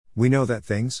We know that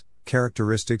things,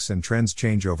 characteristics and trends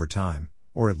change over time,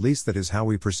 or at least that is how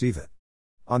we perceive it.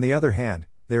 On the other hand,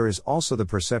 there is also the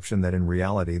perception that in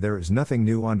reality there is nothing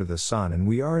new under the sun and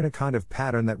we are in a kind of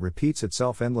pattern that repeats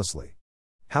itself endlessly.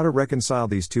 How to reconcile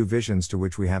these two visions to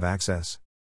which we have access?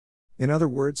 In other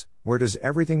words, where does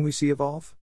everything we see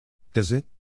evolve? Does it?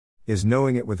 Is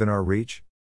knowing it within our reach?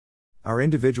 Our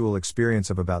individual experience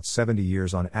of about 70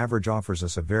 years on average offers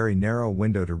us a very narrow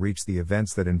window to reach the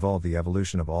events that involve the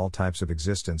evolution of all types of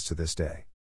existence to this day.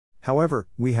 However,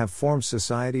 we have formed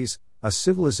societies, a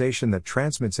civilization that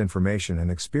transmits information and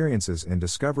experiences and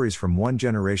discoveries from one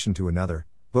generation to another,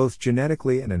 both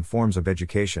genetically and in forms of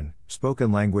education,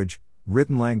 spoken language,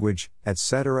 written language,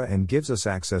 etc., and gives us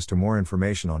access to more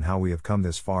information on how we have come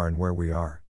this far and where we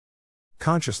are.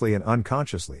 Consciously and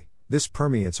unconsciously, this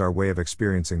permeates our way of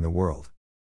experiencing the world.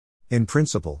 In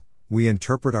principle, we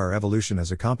interpret our evolution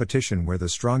as a competition where the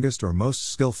strongest or most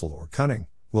skillful or cunning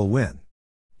will win.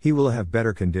 He will have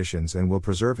better conditions and will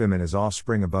preserve him and his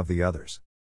offspring above the others.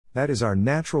 That is our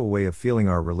natural way of feeling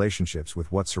our relationships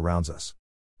with what surrounds us.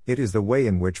 It is the way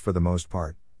in which, for the most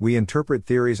part, we interpret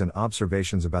theories and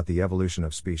observations about the evolution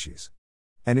of species.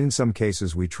 And in some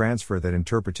cases we transfer that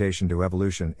interpretation to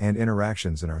evolution and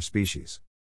interactions in our species.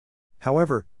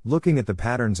 However, looking at the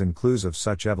patterns and clues of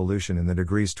such evolution in the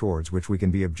degrees towards which we can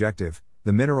be objective,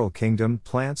 the mineral kingdom,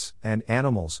 plants, and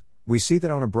animals, we see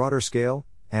that on a broader scale,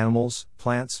 animals,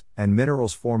 plants, and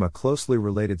minerals form a closely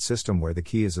related system where the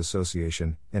key is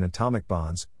association, in atomic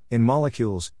bonds, in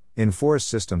molecules, in forest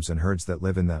systems and herds that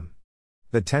live in them.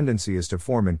 The tendency is to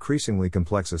form increasingly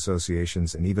complex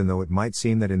associations, and even though it might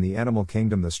seem that in the animal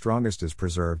kingdom the strongest is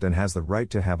preserved and has the right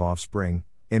to have offspring,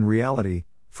 in reality,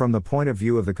 from the point of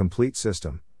view of the complete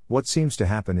system, what seems to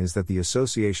happen is that the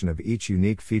association of each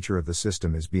unique feature of the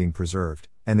system is being preserved,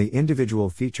 and the individual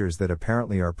features that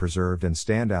apparently are preserved and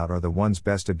stand out are the ones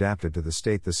best adapted to the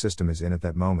state the system is in at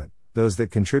that moment, those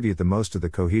that contribute the most to the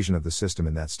cohesion of the system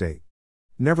in that state.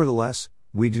 Nevertheless,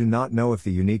 we do not know if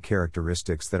the unique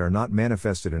characteristics that are not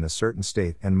manifested in a certain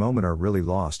state and moment are really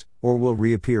lost, or will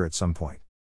reappear at some point.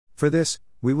 For this,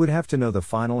 we would have to know the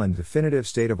final and definitive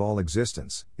state of all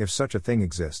existence, if such a thing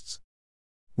exists.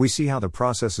 We see how the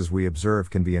processes we observe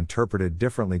can be interpreted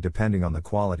differently depending on the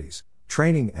qualities,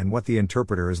 training, and what the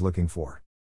interpreter is looking for.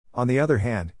 On the other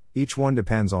hand, each one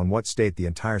depends on what state the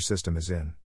entire system is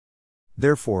in.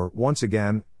 Therefore, once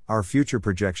again, our future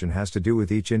projection has to do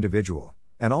with each individual,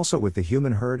 and also with the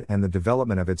human herd and the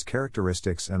development of its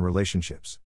characteristics and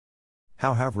relationships.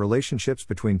 How have relationships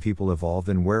between people evolved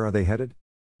and where are they headed?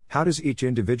 How does each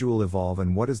individual evolve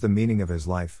and what is the meaning of his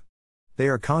life? They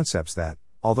are concepts that,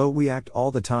 although we act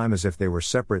all the time as if they were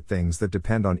separate things that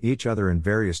depend on each other in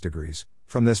various degrees,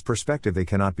 from this perspective they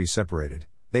cannot be separated,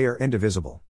 they are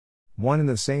indivisible. One and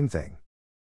the same thing.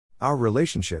 Our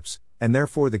relationships, and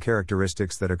therefore the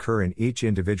characteristics that occur in each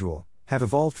individual, have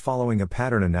evolved following a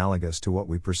pattern analogous to what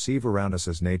we perceive around us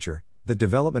as nature, the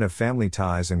development of family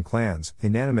ties and clans,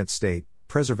 inanimate state,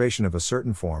 preservation of a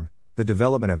certain form, the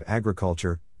development of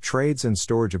agriculture, trades and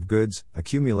storage of goods,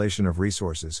 accumulation of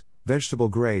resources, vegetable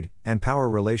grade, and power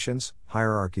relations,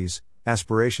 hierarchies,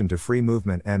 aspiration to free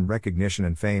movement and recognition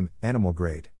and fame, animal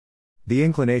grade. The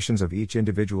inclinations of each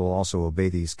individual also obey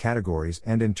these categories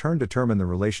and in turn determine the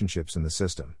relationships in the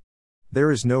system. There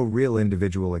is no real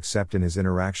individual except in his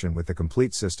interaction with the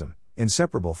complete system,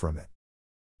 inseparable from it.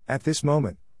 At this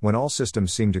moment, when all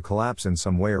systems seem to collapse in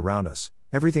some way around us,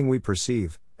 everything we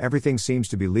perceive, everything seems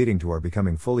to be leading to our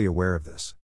becoming fully aware of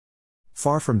this.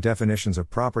 Far from definitions of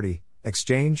property,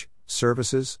 exchange,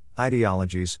 services,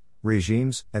 ideologies,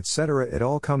 regimes, etc., it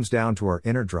all comes down to our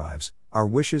inner drives, our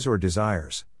wishes or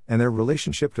desires, and their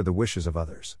relationship to the wishes of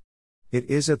others. It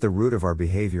is at the root of our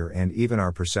behavior and even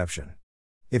our perception.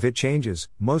 If it changes,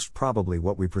 most probably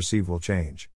what we perceive will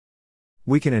change.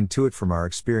 We can intuit from our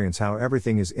experience how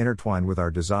everything is intertwined with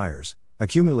our desires.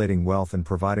 Accumulating wealth and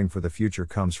providing for the future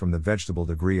comes from the vegetable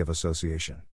degree of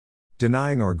association.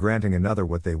 Denying or granting another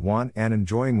what they want and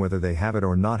enjoying whether they have it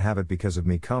or not have it because of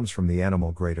me comes from the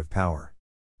animal grade of power.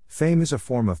 Fame is a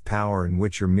form of power in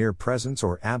which your mere presence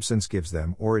or absence gives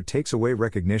them or it takes away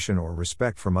recognition or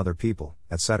respect from other people,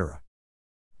 etc.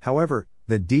 However,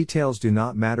 the details do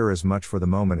not matter as much for the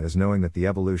moment as knowing that the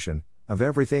evolution of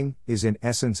everything is in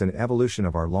essence an evolution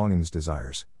of our longings,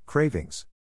 desires, cravings.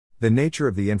 The nature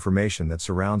of the information that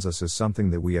surrounds us is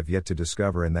something that we have yet to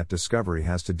discover, and that discovery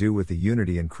has to do with the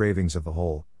unity and cravings of the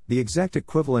whole, the exact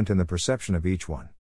equivalent in the perception of each one.